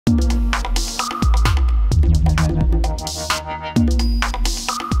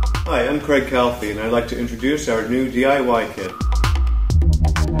Hi, I'm Craig Calfee, and I'd like to introduce our new DIY kit.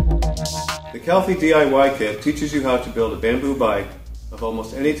 The Calfee DIY kit teaches you how to build a bamboo bike of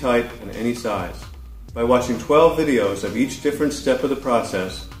almost any type and any size. By watching 12 videos of each different step of the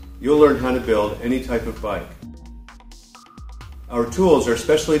process, you'll learn how to build any type of bike. Our tools are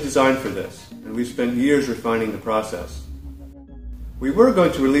specially designed for this, and we've spent years refining the process. We were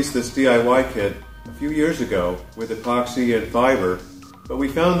going to release this DIY kit a few years ago with epoxy and fiber, but we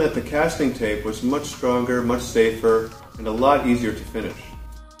found that the casting tape was much stronger, much safer, and a lot easier to finish.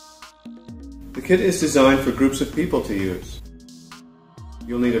 The kit is designed for groups of people to use.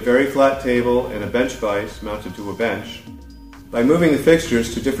 You'll need a very flat table and a bench vise mounted to a bench. By moving the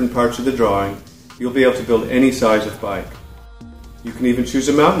fixtures to different parts of the drawing, you'll be able to build any size of bike. You can even choose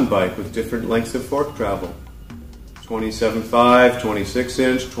a mountain bike with different lengths of fork travel. 27.5,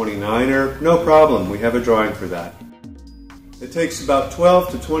 26-inch, 29er, no problem, we have a drawing for that. It takes about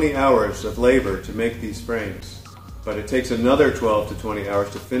 12 to 20 hours of labor to make these frames, but it takes another 12 to 20 hours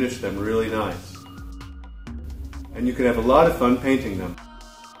to finish them really nice. And you can have a lot of fun painting them.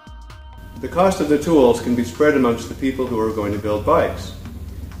 The cost of the tools can be spread amongst the people who are going to build bikes.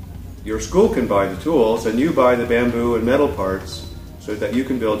 Your school can buy the tools and you buy the bamboo and metal parts so that you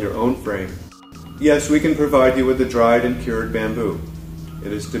can build your own frame. Yes, we can provide you with the dried and cured bamboo.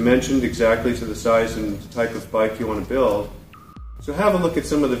 It is dimensioned exactly to the size and type of bike you want to build. So have a look at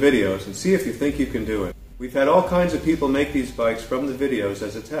some of the videos and see if you think you can do it. We've had all kinds of people make these bikes from the videos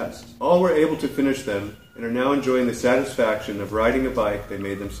as a test. All were able to finish them and are now enjoying the satisfaction of riding a bike they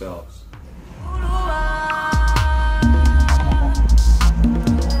made themselves.